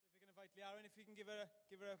quickly, Aaron, if you can give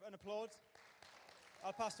her an applaud.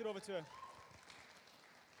 I'll pass it over to her.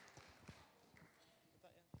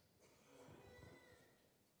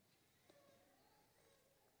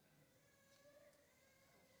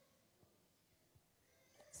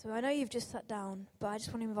 So I know you've just sat down, but I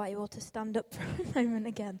just want to invite you all to stand up for a moment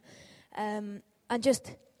again. And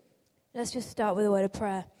let's just start with a word of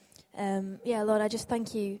prayer. Lord, I just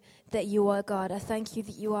thank you that you are God. I thank you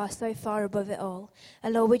that you are so far above it all.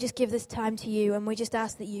 And Lord, we just give this time to you, and we just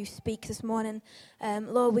ask that you speak this morning.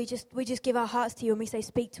 Lord, we just give our hearts to you, and we say,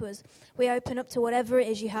 speak to us. We open up to whatever it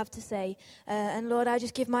is you have to say. And Lord, I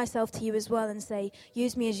just give myself to you as well and say,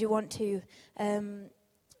 use me as you want to. Do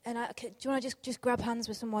you want to just grab hands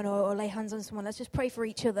with someone or lay hands on someone? Let's just pray for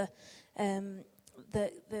each other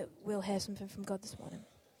that we'll hear something from God this morning.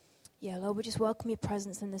 Yeah, Lord, we just welcome your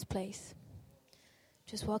presence in this place.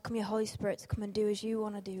 Just welcome your Holy Spirit to come and do as you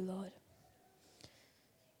want to do, Lord.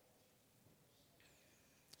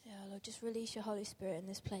 Yeah, Lord, just release your Holy Spirit in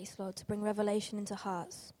this place, Lord, to bring revelation into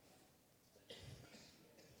hearts.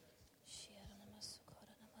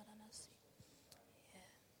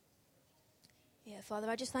 Yeah, Father,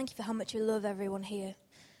 I just thank you for how much you love everyone here.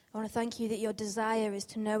 I want to thank you that your desire is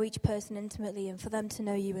to know each person intimately and for them to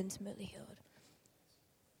know you intimately, Lord.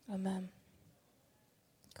 Amen.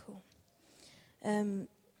 Cool.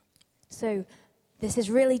 So this is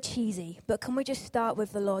really cheesy, but can we just start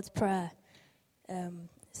with the Lord's Prayer?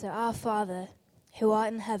 So, our Father, who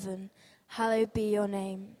art in heaven, hallowed be your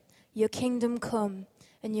name. Your kingdom come,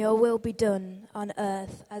 and your will be done on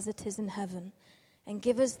earth as it is in heaven. And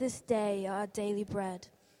give us this day our daily bread,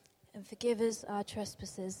 and forgive us our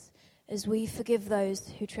trespasses, as we forgive those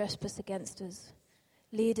who trespass against us.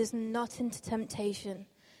 Lead us not into temptation,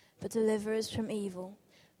 but deliver us from evil.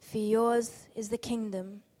 For yours is the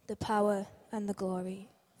kingdom, the power, and the glory,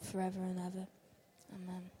 forever and ever.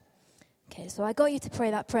 Amen. Okay, so I got you to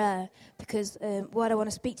pray that prayer because what I want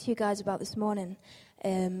to speak to you guys about this morning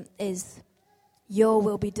is your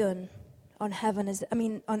will be done on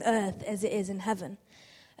earth as it is in heaven.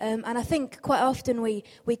 And I think quite often we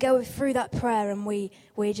go through that prayer and we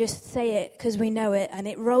just say it because we know it and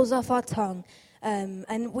it rolls off our tongue.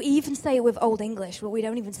 And we even say it with Old English, but we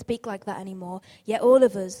don't even speak like that anymore. Yet all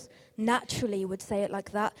of us naturally would say it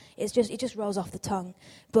like that. It just rolls off the tongue.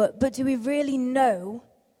 But do we really know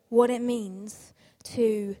what it means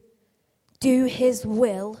to do his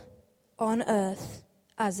will on earth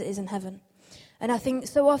as it is in heaven? And I think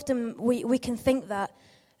so often we can think that,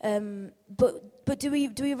 but do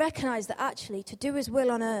we recognize that actually to do his will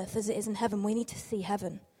on earth as it is in heaven, we need to see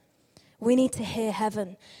heaven. We need to hear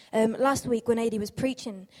heaven. Last week when Adi was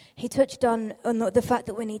preaching, he touched on the fact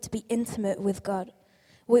that we need to be intimate with God.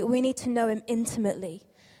 We need to know him intimately.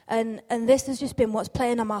 And this has just been what's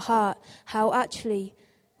playing on my heart, how actually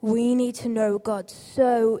we need to know God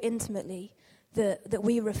so intimately that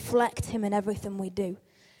we reflect him in everything we do.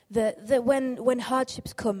 That when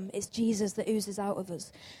hardships come, it's Jesus that oozes out of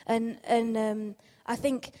us. And I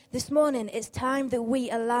think this morning it's time that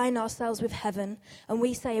we align ourselves with heaven and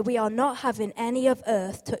we say we are not having any of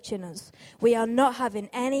earth touching us. We are not having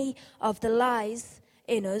any of the lies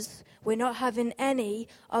in us. We're not having any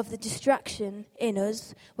of the distraction in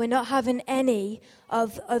us. We're not having any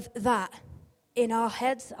of that in our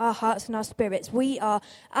heads, our hearts, and our spirits. We are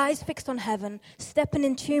eyes fixed on heaven, stepping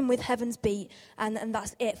in tune with heaven's beat, and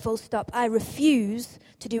that's it, full stop. I refuse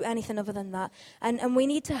to do anything other than that. And we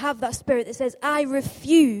need to have that spirit that says, I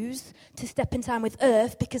refuse to step in time with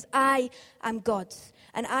earth because I am God's.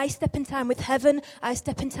 And I step in time with heaven, I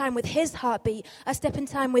step in time with his heartbeat, I step in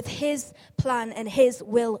time with his plan and his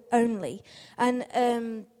will only. And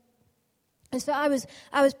so I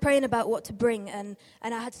was praying about what to bring, and I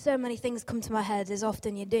had so many things come to my head, as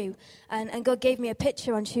often you do. And God gave me a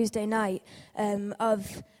picture on Tuesday night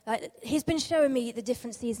he's been showing me the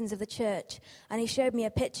different seasons of the church, and he showed me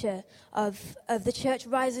a picture of the church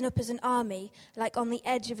rising up as an army, like on the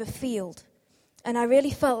edge of a field. And I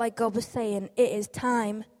really felt like God was saying, it is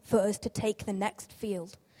time for us to take the next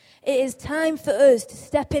field. It is time for us to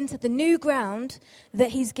step into the new ground that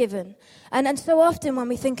he's given. And so often when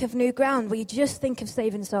we think of new ground, we just think of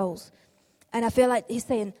saving souls. And I feel like he's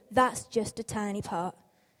saying, that's just a tiny part.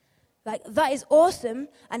 Like, that is awesome,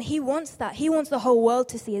 and he wants that. He wants the whole world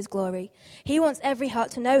to see his glory. He wants every heart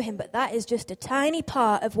to know him, but that is just a tiny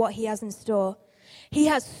part of what he has in store. He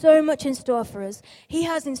has so much in store for us. He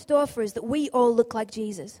has in store for us that we all look like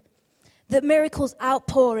Jesus. That miracles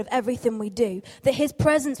outpour of everything we do. That his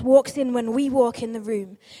presence walks in when we walk in the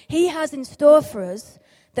room. He has in store for us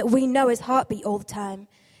that we know his heartbeat all the time.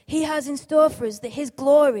 He has in store for us that his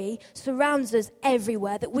glory surrounds us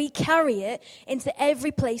everywhere, that we carry it into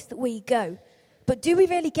every place that we go. But do we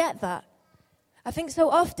really get that? I think so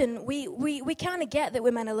often we kind of get that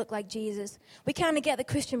we're meant to look like Jesus. We kind of get that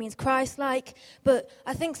Christian means Christ-like. But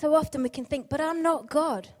I think so often we can think, but I'm not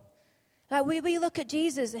God. Like we look at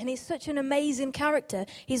Jesus and he's such an amazing character.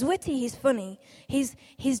 He's witty, he's funny. He's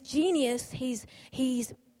genius,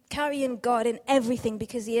 he's carrying God in everything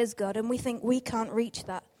because he is God. And we think we can't reach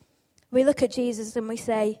that. We look at Jesus and we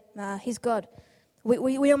say, nah, he's God.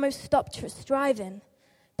 We almost stop striving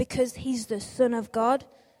because he's the Son of God.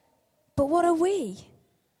 But what are we?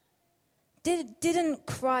 Didn't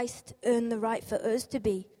Christ earn the right for us to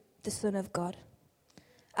be the Son of God?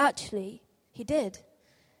 Actually, he did.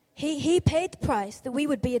 He paid the price that we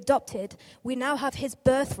would be adopted. We now have his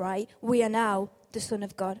birthright. We are now the Son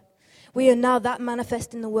of God. We are now that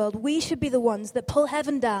manifest in the world. We should be the ones that pull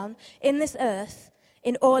heaven down in this earth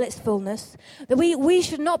in all its fullness. That we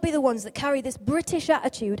should not be the ones that carry this British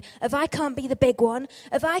attitude of I can't be the big one,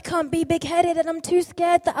 of I can't be big-headed and I'm too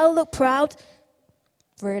scared that I'll look proud.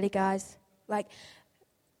 Really, guys? Like,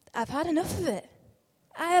 I've had enough of it.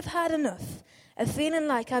 I have had enough of feeling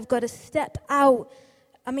like I've got to step off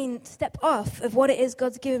of what it is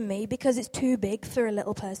God's given me because it's too big for a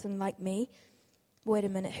little person like me. Wait a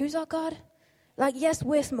minute, who's our God? Like, yes,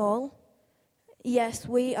 we're small. Yes,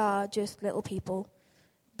 we are just little people.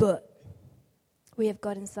 But we have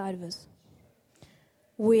God inside of us.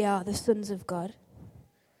 We are the sons of God.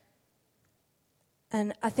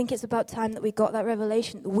 And I think it's about time that we got that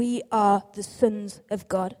revelation. We are the sons of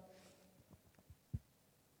God.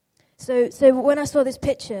 So when I saw this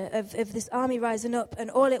picture of this army rising up, and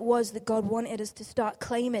all it was that God wanted us to start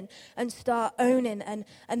claiming and start owning, and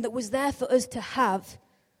that was there for us to have,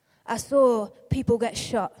 I saw people get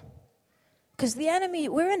shot. Because the enemy,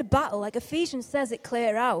 we're in a battle. Like Ephesians says it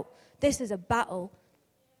clear out. This is a battle.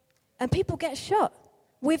 And people get shot.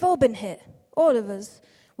 We've all been hit. All of us.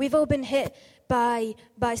 We've all been hit by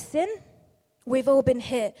sin. We've all been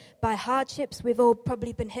hit by hardships. We've all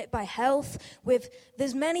probably been hit by health.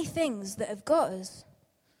 There's many things that have got us.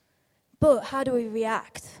 But how do we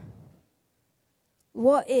react?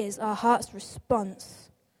 What is our heart's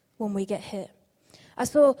response when we get hit? I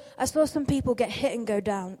saw some people get hit and go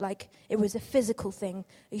down, like it was a physical thing.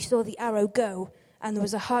 You saw the arrow go, and there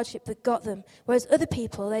was a hardship that got them. Whereas other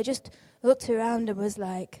people, they just looked around and was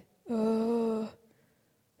like, oh,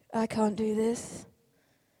 I can't do this.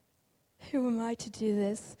 Who am I to do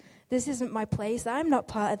this? This isn't my place. I'm not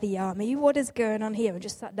part of the army. What is going on here? And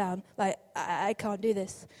just sat down, like, I can't do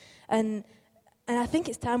this. And I think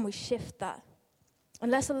it's time we shift that. And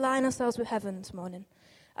let's align ourselves with heaven this morning.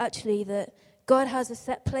 Actually, that God has a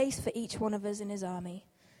set place for each one of us in his army.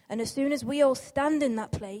 And as soon as we all stand in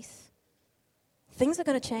that place, things are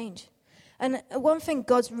going to change. And one thing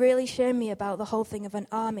God's really shown me about the whole thing of an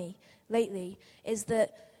army lately is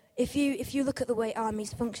that if you look at the way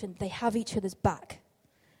armies function, they have each other's back.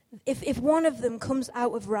 If one of them comes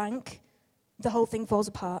out of rank, the whole thing falls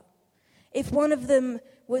apart. If one of them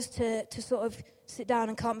was to sort of sit down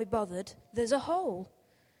and can't be bothered, there's a hole.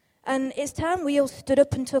 And it's time we all stood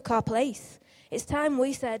up and took our place. It's time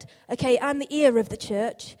we said, okay, I'm the ear of the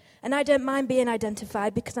church, and I don't mind being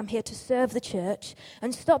identified because I'm here to serve the church,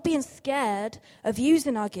 and stop being scared of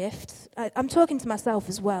using our gifts. I'm talking to myself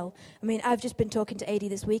as well. I mean, I've just been talking to AD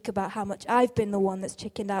this week about how much I've been the one that's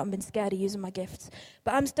chickened out and been scared of using my gifts.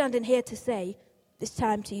 But I'm standing here to say, it's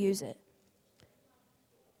time to use it.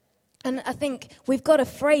 And I think we've got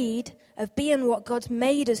afraid of being what God's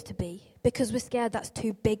made us to be because we're scared that's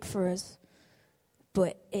too big for us.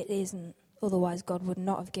 But it isn't. Otherwise, God would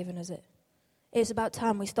not have given us it. It's about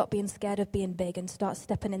time we stop being scared of being big and start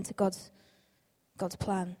stepping into God's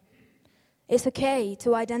plan. It's okay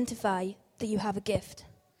to identify that you have a gift.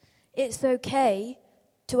 It's okay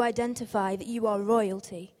to identify that you are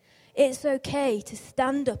royalty. It's okay to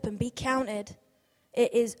stand up and be counted.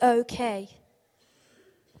 It is okay.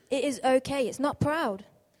 It is okay. It's not proud.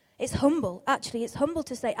 It's humble. Actually, it's humble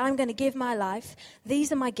to say, I'm going to give my life.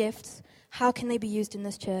 These are my gifts. How can they be used in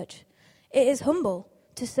this church? It is humble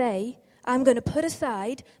to say, I'm going to put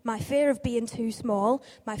aside my fear of being too small,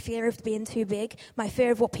 my fear of being too big, my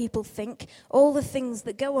fear of what people think, all the things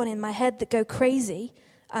that go on in my head that go crazy,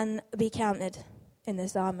 and be counted in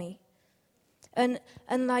this army. And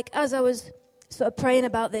like, as I was sort of praying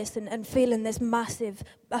about this and feeling this massive,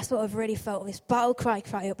 I sort of really felt this battle cry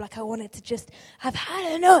up, like I wanted to just, I've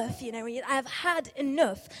had enough, I've had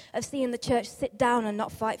enough of seeing the church sit down and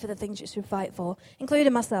not fight for the things it should fight for,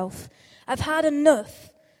 including myself. I've had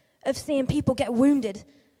enough of seeing people get wounded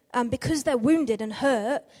And because they're wounded and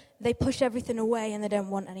hurt, they push everything away and they don't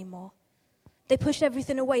want anymore. They push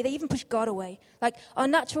everything away. They even push God away. Like, our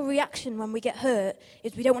natural reaction when we get hurt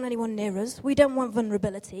is we don't want anyone near us. We don't want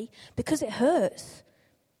vulnerability because it hurts.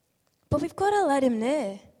 But we've got to let him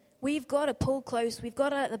near. We've got to pull close. We've got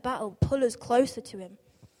to let the battle pull us closer to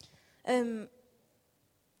him.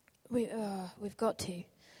 We've got to.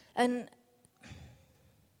 And,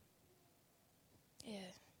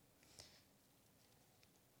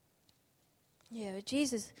 yeah,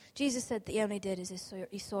 Jesus said that he only did as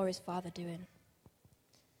he saw his Father doing.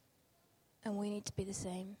 And we need to be the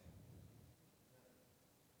same.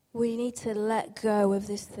 We need to let go of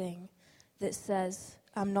this thing that says,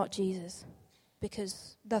 I'm not Jesus,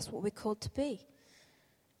 because that's what we're called to be.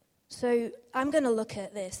 So I'm going to look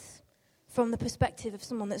at this from the perspective of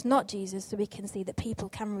someone that's not Jesus, so we can see that people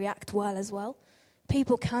can react well as well.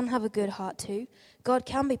 People can have a good heart too. God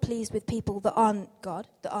can be pleased with people that aren't God,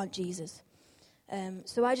 that aren't Jesus.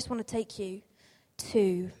 So I just want to take you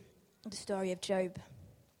to the story of Job.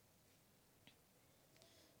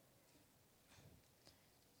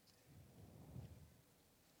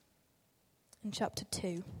 In chapter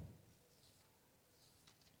 2.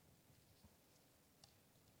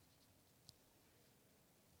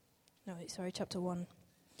 No, sorry, chapter 1.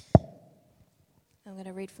 I'm going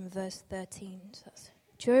to read from verse 13. So that's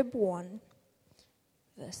Job 1,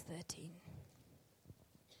 verse 13.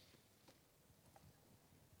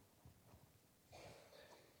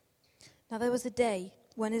 Now there was a day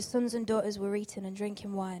when his sons and daughters were eating and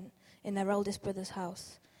drinking wine in their oldest brother's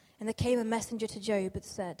house. And there came a messenger to Job and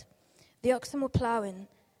said, the oxen were ploughing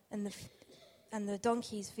and the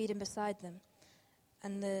donkeys feeding beside them,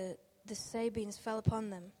 and the Sabeans fell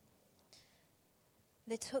upon them.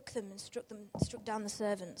 They took them and struck down the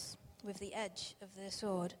servants with the edge of their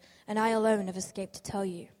sword, and I alone have escaped to tell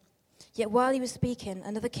you. Yet while he was speaking,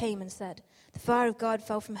 another came and said, the fire of God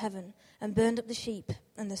fell from heaven and burned up the sheep,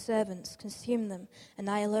 and the servants consumed them, and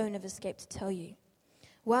I alone have escaped to tell you.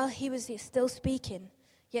 While he was still speaking,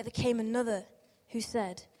 yet there came another who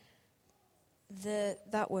said,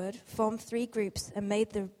 that word, formed 3 groups and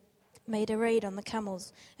made a raid on the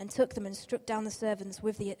camels, and took them and struck down the servants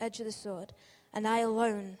with the edge of the sword, and I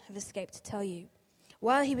alone have escaped to tell you.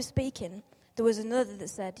 While he was speaking, there was another that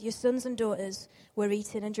said, your sons and daughters were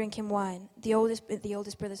eating and drinking wine, the oldest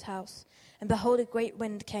brother's house. And behold, a great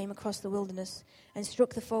wind came across the wilderness and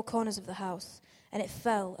struck the 4 corners of the house, and it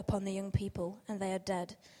fell upon the young people, and they are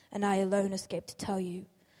dead, and I alone escaped to tell you.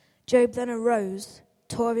 Job then arose,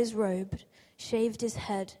 tore his robe, shaved his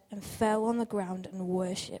head, and fell on the ground and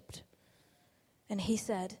worshipped. And he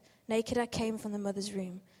said, naked I came from the mother's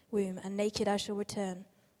womb, and naked I shall return.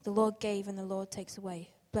 The Lord gave, and the Lord takes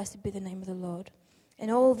away. Blessed be the name of the Lord.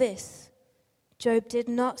 In all this, Job did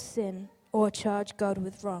not sin or charge God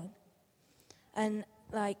with wrong. And,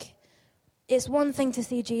 it's one thing to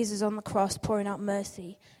see Jesus on the cross pouring out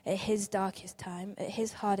mercy at his darkest time, at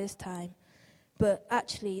his hardest time. But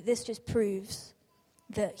actually, this just proves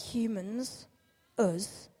that humans,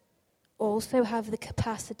 us, also have the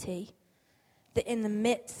capacity that in the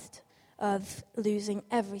midst of losing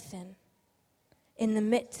everything, in the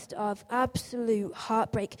midst of absolute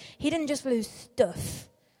heartbreak, he didn't just lose stuff.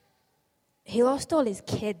 He lost all his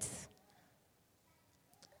kids.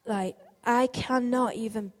 I cannot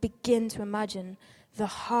even begin to imagine the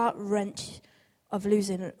heart wrench of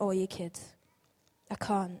losing all your kids. I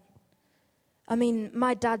can't. I mean,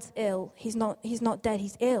 my dad's ill. He's not dead,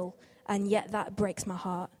 he's ill. And yet that breaks my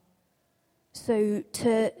heart. So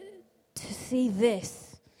to see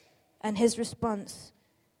this and his response,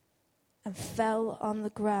 and fell on the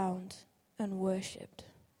ground and worshipped.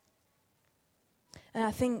 And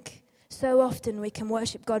I think so often we can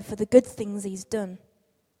worship God for the good things he's done.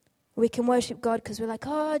 We can worship God because we're like,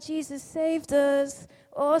 oh, Jesus saved us.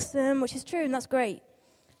 Awesome, which is true, and that's great.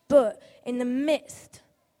 But in the midst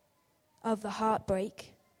of the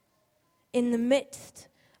heartbreak, in the midst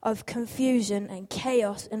of confusion and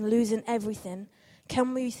chaos and losing everything,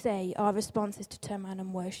 can we say our response is to turn around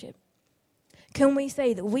and worship? Can we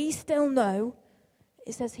say that we still know,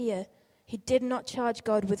 it says here, he did not charge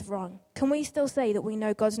God with wrong? Can we still say that we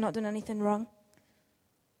know God's not done anything wrong?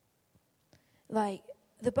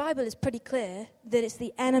 The Bible is pretty clear that it's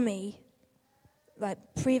the enemy.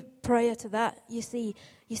 Prior to that, you see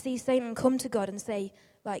Satan come to God and say,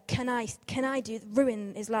 can I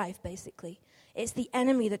ruin his life, basically. It's the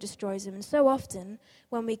enemy that destroys him. And so often,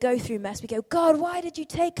 when we go through mess, we go, God, why did you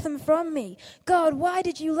take them from me? God, why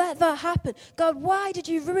did you let that happen? God, why did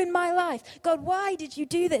you ruin my life? God, why did you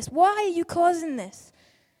do this? Why are you causing this?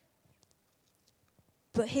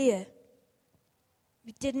 But here,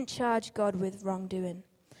 we didn't charge God with wrongdoing.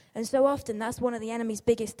 And so often that's one of the enemy's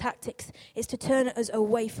biggest tactics, is to turn us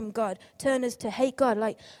away from God, turn us to hate God.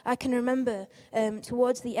 Like, I can remember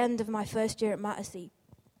towards the end of my first year at Mattersea,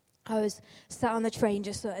 I was sat on the train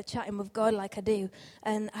just sort of chatting with God like I do.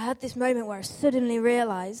 And I had this moment where I suddenly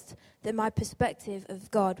realized that my perspective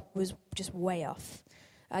of God was just way off.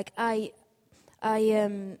 Like,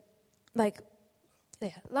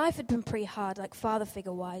 life had been pretty hard, like father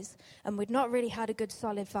figure-wise, and we'd not really had a good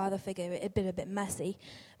solid father figure. It had been a bit messy.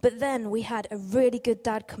 But then we had a really good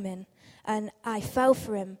dad come in, and I fell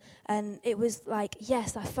for him, and it was like,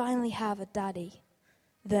 yes, I finally have a daddy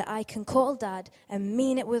that I can call dad and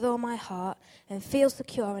mean it with all my heart and feel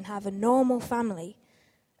secure and have a normal family.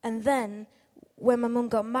 And then, when my mum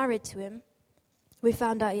got married to him, we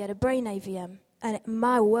found out he had a brain AVM. And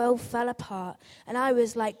my world fell apart. And I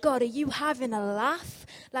was like, God, are you having a laugh?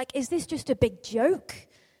 Like, is this just a big joke?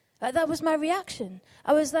 Like, that was my reaction.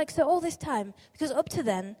 I was like, so all this time, because up to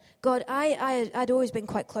then, God, I'd always been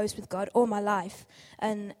quite close with God all my life.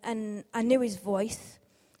 And I knew his voice.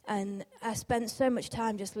 And I spent so much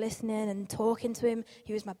time just listening and talking to him.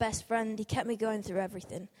 He was my best friend. He kept me going through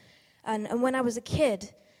everything. And when I was a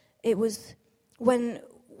kid, it was when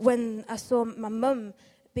I saw my mum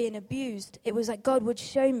being abused, it was like God would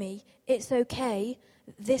show me, it's okay,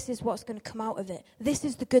 this is what's going to come out of it. This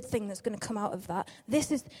is the good thing that's going to come out of that.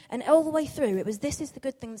 And all the way through, it was, this is the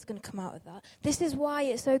good thing that's going to come out of that. This is why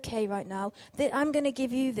it's okay right now. I'm going to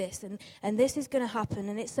give you this, and this is going to happen,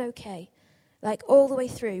 and it's okay. Like, all the way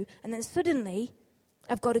through. And then suddenly,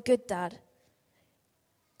 I've got a good dad.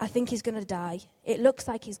 I think he's going to die. It looks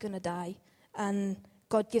like he's going to die. And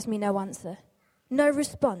God gives me no answer. No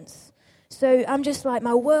response. So I'm just like,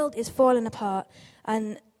 my world is falling apart,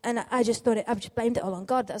 and I just thought I just blamed it all on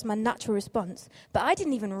God. That was my natural response. But I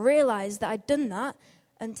didn't even realize that I'd done that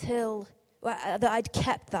until, that I'd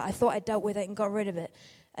kept that. I thought I dealt with it and got rid of it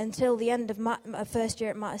until the end of my first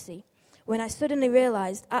year at Mattersea, when I suddenly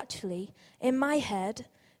realized, actually, in my head,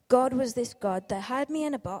 God was this God that had me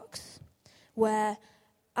in a box where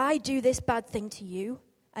I do this bad thing to you,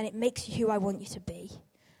 and it makes you who I want you to be.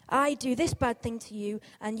 I do this bad thing to you,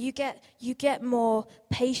 and you get more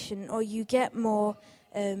patient, or you get more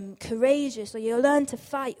courageous, or you learn to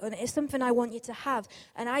fight, and it's something I want you to have.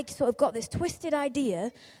 And I sort of got this twisted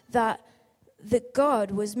idea that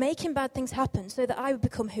God was making bad things happen so that I would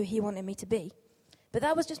become who he wanted me to be. But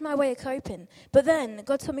that was just my way of coping. But then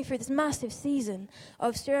God took me through this massive season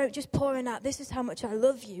of just pouring out, this is how much I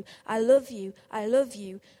love you, I love you, I love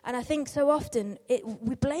you. And I think so often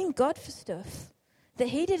we blame God for stuff that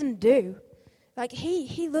he didn't do. Like,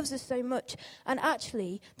 he loves us so much. And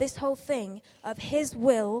actually, this whole thing of his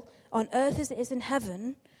will on earth as it is in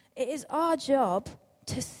heaven, it is our job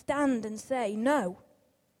to stand and say no.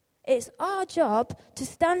 It's our job to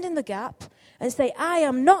stand in the gap and say, I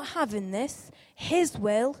am not having this. His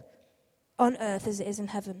will on earth as it is in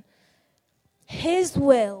heaven. His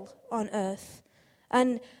will on earth.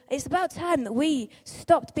 And it's about time that we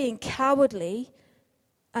stopped being cowardly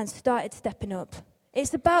and started stepping up.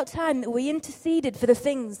 It's about time that we interceded for the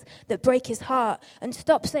things that break his heart and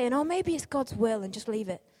stop saying, oh, maybe it's God's will, and just leave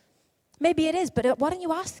it. Maybe it is, but why don't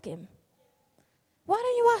you ask him? Why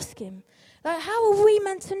don't you ask him? Like, how are we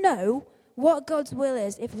meant to know what God's will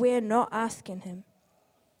is if we're not asking him?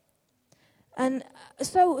 And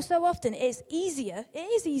so often it is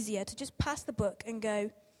easier to just pass the book and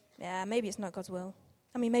go, yeah, maybe it's not God's will.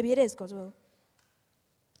 I mean, maybe it is God's will.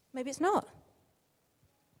 Maybe it's not.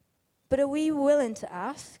 But are we willing to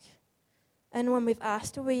ask? And when we've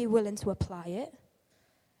asked, are we willing to apply it?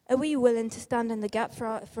 Are we willing to stand in the gap for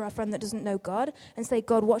our friend that doesn't know God and say,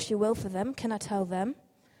 God, what's your will for them? Can I tell them?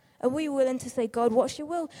 Are we willing to say, God, what's your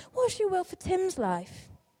will? What's your will for Tim's life?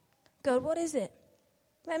 God, what is it?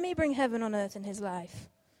 Let me bring heaven on earth in his life.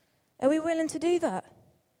 Are we willing to do that?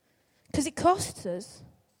 Because it costs us.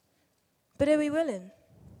 But are we willing?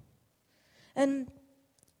 And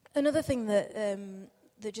another thing that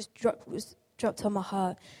just dropped on my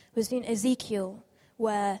heart was in Ezekiel,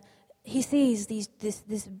 where he sees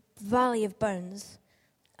this valley of bones,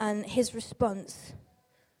 and his response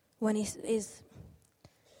when he is,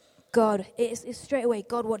 God, it's straight away,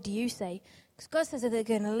 God, what do you say? Because God says that they're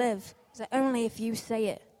going to live. It's like, only if you say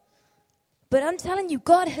it. But I'm telling you,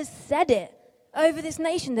 God has said it over this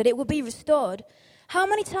nation that it will be restored. How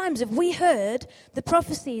many times have we heard the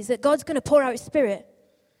prophecies that God's going to pour out his spirit?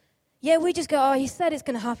 Yeah, we just go, oh, he said it's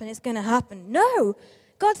going to happen, it's going to happen. No,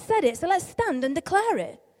 God said it, so let's stand and declare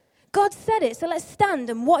it. God said it, so let's stand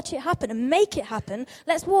and watch it happen and make it happen.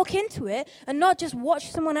 Let's walk into it and not just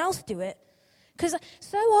watch someone else do it. Because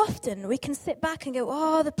so often we can sit back and go,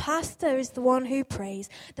 oh, the pastor is the one who prays.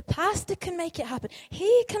 The pastor can make it happen.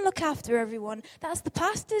 He can look after everyone. That's the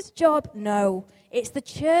pastor's job. No, it's the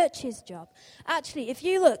church's job. Actually, if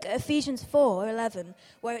you look at Ephesians 4:11,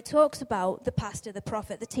 where it talks about the pastor, the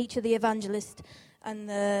prophet, the teacher, the evangelist, and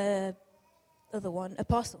the other one,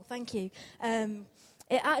 apostle, thank you.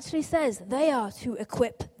 It actually says they are to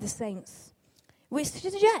equip the saints, which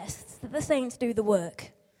suggests that the saints do the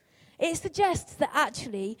work. It suggests that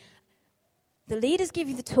actually the leaders give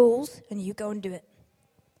you the tools and you go and do it.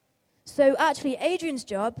 So actually Adrian's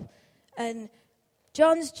job and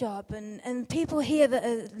John's job and people here that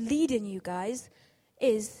are leading you guys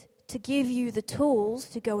is to give you the tools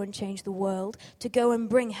to go and change the world, to go and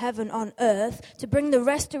bring heaven on earth, to bring the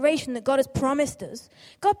restoration that God has promised us.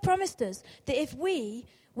 God promised us that if we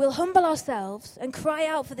will humble ourselves and cry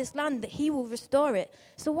out for this land, that he will restore it.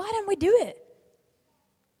 So why don't we do it?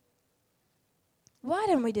 Why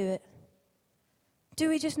don't we do it? Do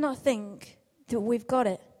we just not think that we've got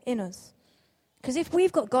it in us? Because if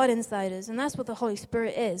we've got God inside us, and that's what the Holy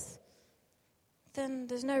Spirit is, then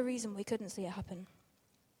there's no reason we couldn't see it happen.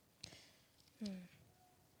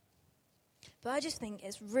 But I just think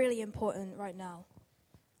it's really important right now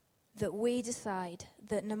that we decide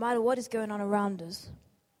that no matter what is going on around us,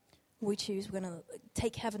 we choose we're going to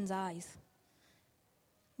take heaven's eyes.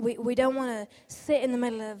 We don't want to sit in the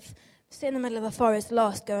middle of a forest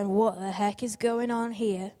lost going, what the heck is going on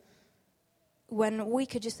here? When we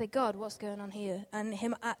could just say, God, what's going on here? And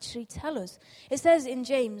him actually tell us. It says in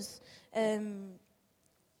James, let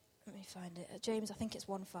me find it. James, I think it's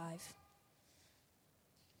 1:5.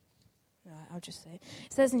 Right, I'll just say.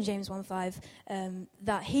 It says in James 1:5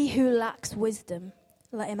 that he who lacks wisdom,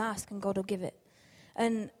 let him ask and God will give it.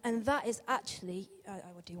 And that is actually, I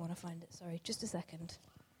do want to find it, sorry, just a second.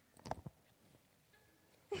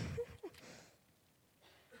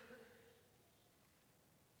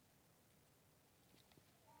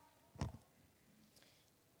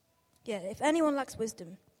 Yeah, if anyone lacks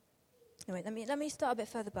wisdom. Anyway, let me start a bit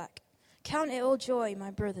further back. Count it all joy,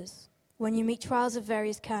 my brothers, when you meet trials of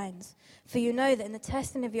various kinds, for you know that in the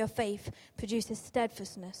testing of your faith produces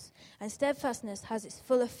steadfastness, and steadfastness has its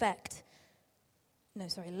full effect.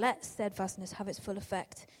 Let steadfastness have its full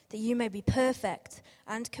effect, that you may be perfect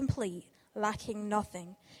and complete, lacking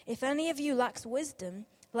nothing. If any of you lacks wisdom,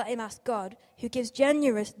 let him ask God, who gives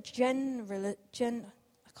generously,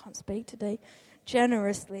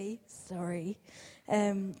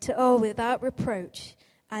 to all without reproach,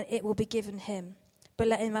 and it will be given him. But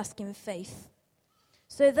let him ask in faith.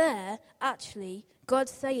 So there, actually,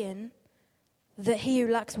 God's saying that he who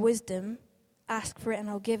lacks wisdom, ask for it and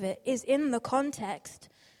I'll give it, is in the context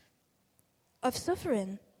of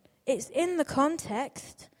suffering. It's in the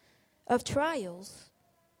context of trials.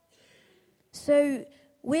 So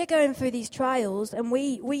we're going through these trials, and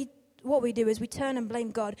what we do is we turn and blame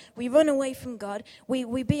God. We run away from God.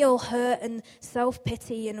 We be all hurt and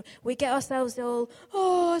self-pity, and we get ourselves all,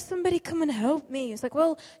 oh, somebody come and help me. It's like,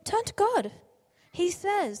 well, turn to God. He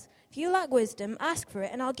says, if you lack wisdom, ask for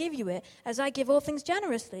it, and I'll give you it, as I give all things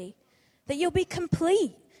generously. That you'll be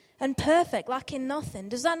complete and perfect, lacking nothing.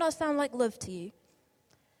 Does that not sound like love to you?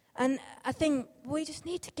 And I think we just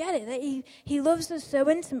need to get it, that he loves us so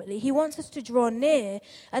intimately. He wants us to draw near.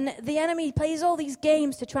 And the enemy plays all these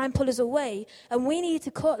games to try and pull us away. And we need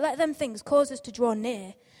to let them things cause us to draw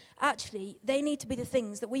near. Actually, they need to be the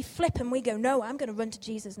things that we flip and we go, no, I'm going to run to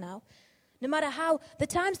Jesus now. No matter how, the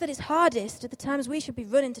times that it's hardest are the times we should be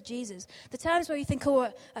running to Jesus. The times where you think,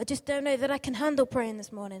 oh, I just don't know that I can handle praying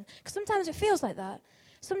this morning. Because sometimes it feels like that.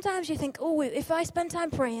 Sometimes you think, oh, if I spend time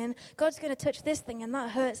praying, God's going to touch this thing and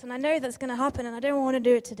that hurts and I know that's going to happen and I don't want to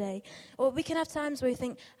do it today. Or we can have times where you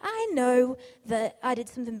think, I know that I did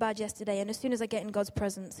something bad yesterday and as soon as I get in God's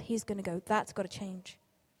presence, he's going to go, that's got to change.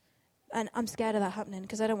 And I'm scared of that happening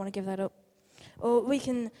because I don't want to give that up. Or we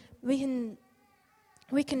can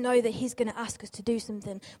know that he's going to ask us to do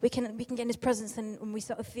something. We can get in his presence and we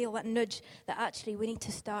sort of feel that nudge that actually we need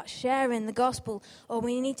to start sharing the gospel, or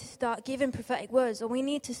we need to start giving prophetic words, or we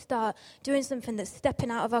need to start doing something that's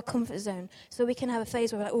stepping out of our comfort zone so we can have a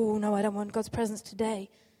phase where we're like, oh, no, I don't want God's presence today.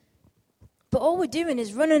 But all we're doing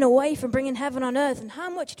is running away from bringing heaven on earth. And how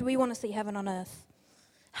much do we want to see heaven on earth?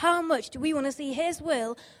 How much do we want to see his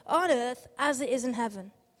will on earth as it is in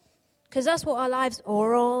heaven? Because that's what our lives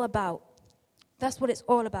are all about. That's what it's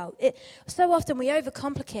all about. So often we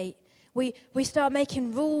overcomplicate. We start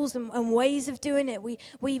making rules and ways of doing it. We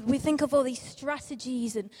think of all these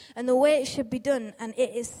strategies and the way it should be done. And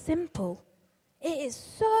it is simple. It is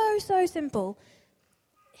so simple.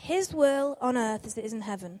 His will on earth as it is in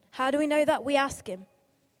heaven. How do we know that? We ask him.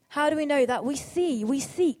 How do we know that? We see, we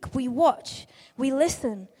seek, we watch, we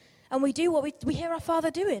listen, and we do what we hear our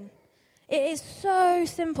Father doing. It is so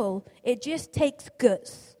simple. It just takes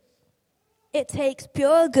guts. It takes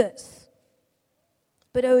pure guts.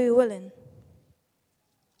 But are we willing?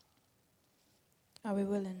 Are we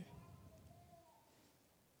willing?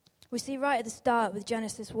 We see right at the start with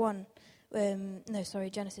Genesis 3,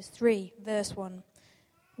 verse 1,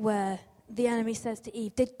 where the enemy says to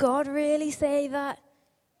Eve, did God really say that?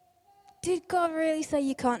 Did God really say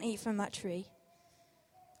you can't eat from that tree?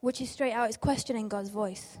 Which is straight out, it's questioning God's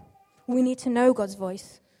voice. We need to know God's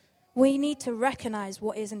voice. We need to recognize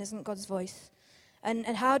what is and isn't God's voice. And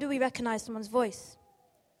how do we recognize someone's voice?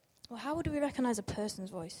 Well, how do we recognize a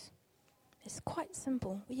person's voice? It's quite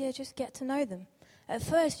simple. You just get to know them. At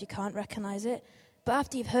first, you can't recognize it, but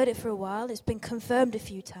after you've heard it for a while, it's been confirmed a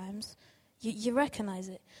few times, you recognize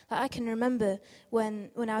it. Like I can remember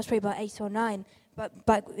when I was probably about 8 or 9, but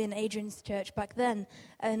back in Adrian's church back then,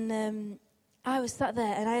 and I was sat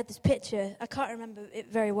there and I had this picture. I can't remember it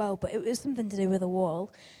very well, but it was something to do with a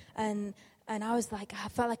wall, and I was like, I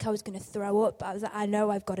felt like I was going to throw up. I was like, I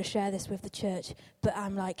know I've got to share this with the church, but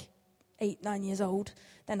I'm like 8, 9 years old.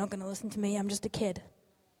 They're not going to listen to me. I'm just a kid.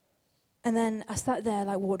 And then I sat there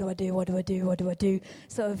like, what do I do? What do I do? What do I do?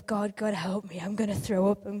 Sort of, God help me. I'm going to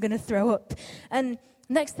throw up. I'm going to throw up. And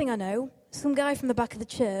next thing I know, some guy from the back of the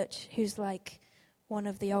church who's like one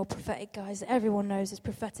of the old prophetic guys that everyone knows is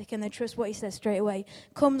prophetic and they trust what he says straight away,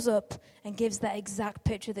 comes up and gives that exact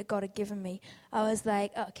picture that God had given me. I was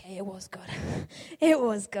like, okay, it was God. It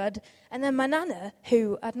was God. And then my nana,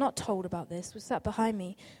 who I'd not told about this, was sat behind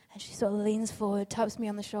me and she sort of leans forward, taps me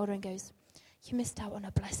on the shoulder and goes, you missed out on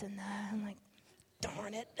a blessing there. I'm like,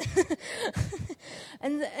 darn it.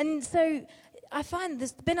 and so I find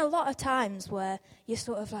there's been a lot of times where you're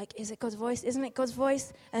sort of like, is it God's voice? Isn't it God's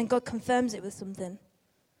voice? And God confirms it with something.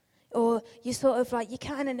 Or you sort of like, you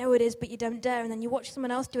kind of know it is, but you don't dare. And then you watch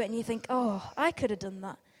someone else do it and you think, oh, I could have done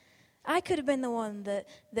that. I could have been the one that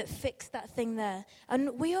fixed that thing there.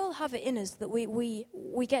 And we all have it in us that we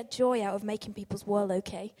get joy out of making people's world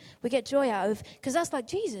okay. We get joy out of, because that's like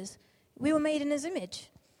Jesus. We were made in his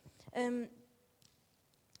image. But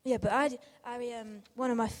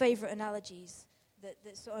one of my favorite analogies that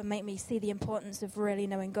sort of make me see the importance of really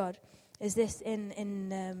knowing God is this in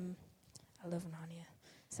I love Narnia.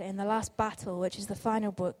 So in The Last Battle, which is the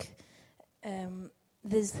final book,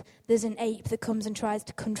 there's an ape that comes and tries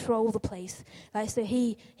to control the place. Like so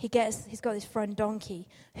he's got this friend donkey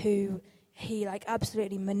who he like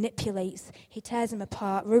absolutely manipulates. He tears him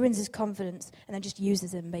apart, ruins his confidence, and then just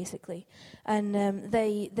uses him basically. And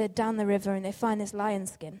they're down the river and they find this lion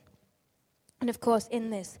skin. And of course, in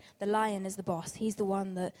this, the lion is the boss. He's the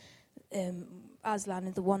one that Aslan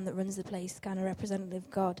is the one that runs the place, kind of representative of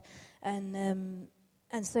God. And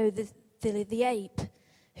so the ape,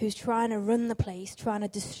 who's trying to run the place, trying to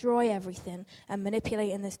destroy everything, and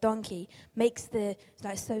manipulating this donkey, sews the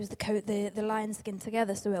lion skin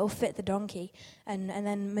together so it'll fit the donkey, and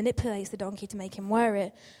then manipulates the donkey to make him wear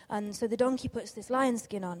it. And so the donkey puts this lion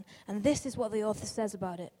skin on, and this is what the author says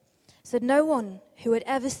about it. So no one who had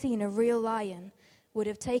ever seen a real lion would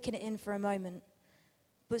have taken it in for a moment.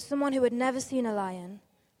 But someone who had never seen a lion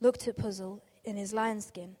looked at Puzzle in his lion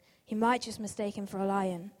skin. He might just mistake him for a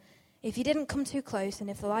lion. If he didn't come too close, and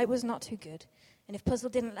if the light was not too good, and if Puzzle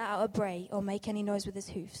didn't let out a bray or make any noise with his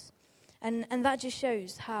hoofs. And that just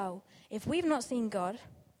shows how, if we've not seen God,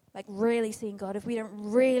 like really seen God, if we don't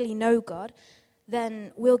really know God,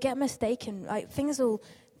 then we'll get mistaken. Like the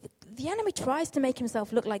enemy tries to make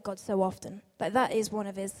himself look like God so often. Like that is one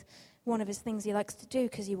of his things he likes to do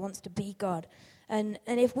because he wants to be God. And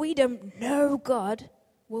if we don't know God,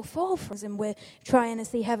 we'll fall for him. We're trying to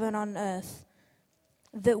see heaven on earth.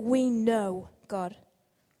 That we know God,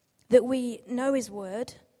 that we know his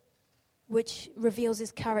word, which reveals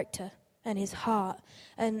his character and his heart,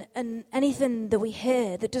 and anything that we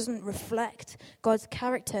hear that doesn't reflect God's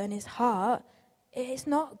character and his heart, it's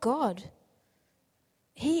not God.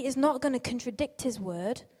 He is not going to contradict his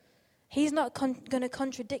word. He's not going to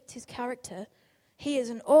contradict his character. He is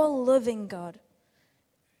an all-loving God.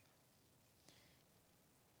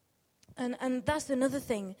 And that's another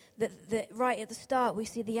thing that right at the start we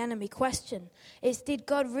see the enemy question. It's, did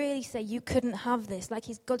God really say you couldn't have this? Like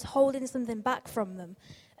God's holding something back from them.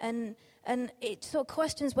 And it sort of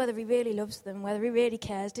questions whether he really loves them, whether he really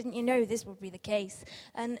cares. Didn't you know this would be the case?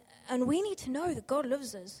 And we need to know that God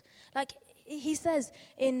loves us. Like he says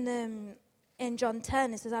in John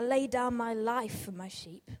 10, it says, I lay down my life for my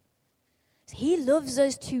sheep. So he loves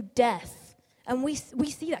us to death. And we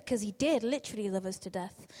see that because he did literally love us to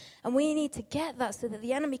death. And we need to get that so that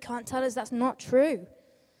the enemy can't tell us that's not true.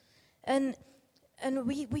 And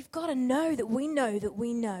we've got to know that we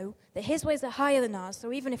know that his ways are higher than ours,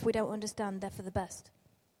 so even if we don't understand, they're for the best.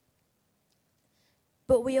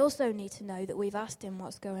 But we also need to know that we've asked him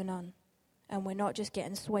what's going on, and we're not just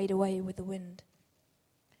getting swayed away with the wind.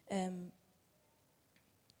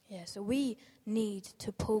 So we need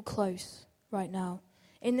to pull close right now.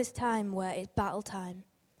 In this time where it's battle time.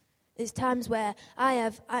 There's times where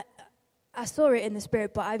I saw it in the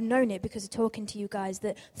spirit, but I've known it because of talking to you guys,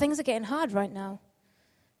 that things are getting hard right now.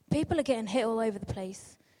 People are getting hit all over the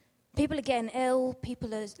place. People are getting ill.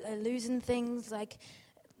 People are losing things. Like,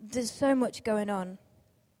 there's so much going on.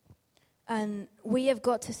 And we have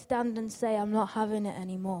got to stand and say, I'm not having it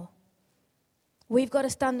anymore. We've got to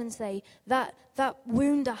stand and say, that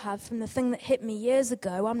wound I have from the thing that hit me years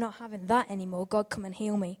ago, I'm not having that anymore. God, come and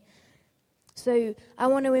heal me. So I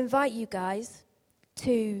want to invite you guys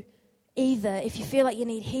to either, if you feel like you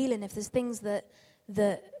need healing, if there's things that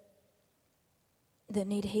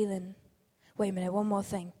need healing. Wait a minute, one more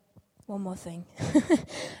thing.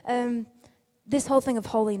 This whole thing of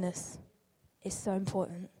holiness is so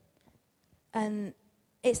important. And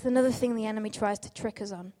it's another thing the enemy tries to trick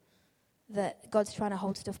us on, that God's trying to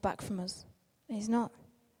hold stuff back from us. He's not.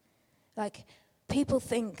 Like, people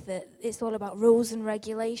think that it's all about rules and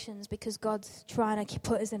regulations because God's trying to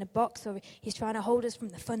put us in a box, or he's trying to hold us from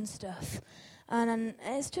the fun stuff. And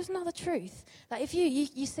it's just not the truth. Like, if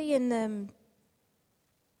you see in, I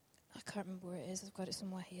can't remember where it is, I've got it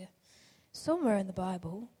somewhere here. Somewhere in the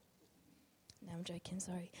Bible. No, I'm joking,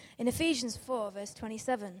 sorry. In Ephesians 4, verse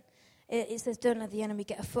 27, it says, don't let the enemy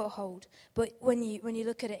get a foothold. But when you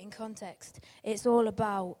look at it in context, it's all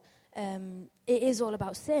about, it is all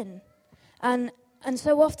about sin. And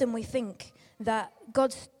so often we think that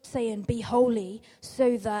God's saying, be holy,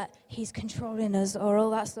 so that he's controlling us, or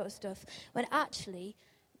all that sort of stuff. When actually,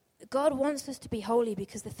 God wants us to be holy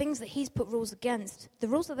because the things that he's put rules against, the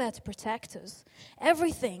rules are there to protect us.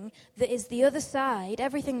 Everything that is the other side,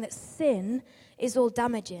 everything that's sin, is all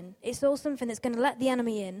damaging. It's all something that's going to let the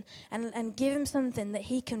enemy in and give him something that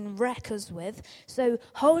he can wreck us with. So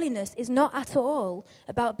holiness is not at all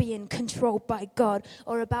about being controlled by God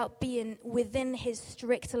or about being within his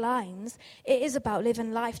strict lines. It is about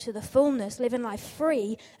living life to the fullness, living life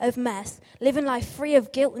free of mess, living life free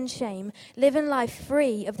of guilt and shame, living life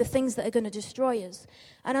free of the things that are going to destroy us.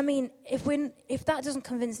 And I mean, if that doesn't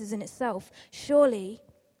convince us in itself, surely,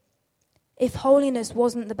 if holiness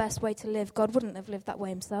wasn't the best way to live, God wouldn't have lived that way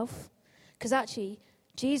himself. Because actually,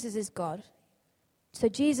 Jesus is God. So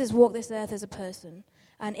Jesus walked this earth as a person.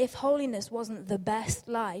 And if holiness wasn't the best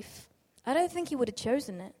life, I don't think he would have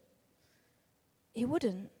chosen it. He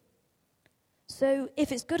wouldn't. So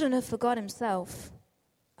if it's good enough for God himself,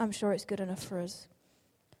 I'm sure it's good enough for us.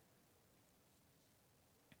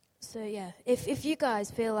 So yeah, if you guys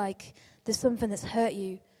feel like there's something that's hurt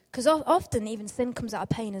you, because often even sin comes out of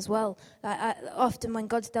pain as well. Often when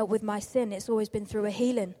God's dealt with my sin, it's always been through a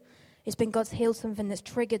healing. It's been God's healed something that's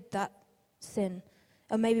triggered that sin.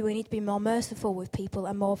 Or maybe we need to be more merciful with people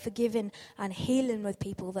and more forgiving and healing with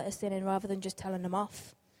people that are sinning rather than just telling them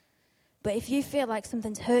off. But if you feel like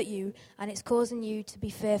something's hurt you and it's causing you to be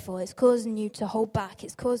fearful, it's causing you to hold back,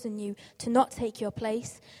 it's causing you to not take your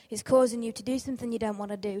place, it's causing you to do something you don't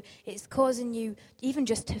want to do, it's causing you even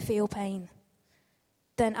just to feel pain,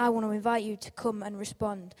 then I want to invite you to come and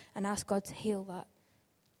respond and ask God to heal that.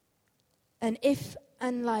 And if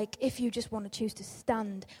you just want to choose to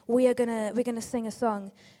stand, we're gonna sing a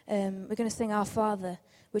song. We're gonna sing Our Father,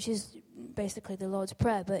 which is basically the Lord's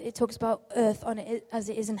Prayer, but it talks about earth on it as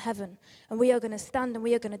it is in heaven. And we are going to stand and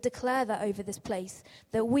we are going to declare that over this place,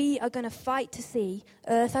 that we are going to fight to see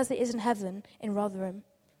earth as it is in heaven in Rotherham.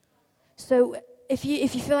 So if you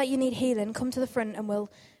feel like you need healing, come to the front and we'll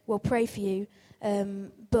pray for you.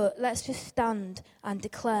 But let's just stand and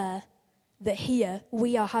declare that here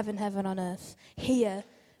we are having heaven on earth. Here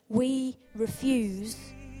we refuse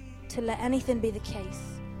to let anything be the case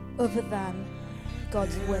other than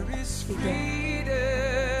God's will be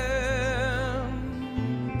done.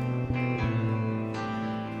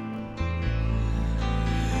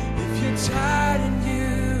 If you're tired and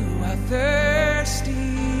you are thirsty,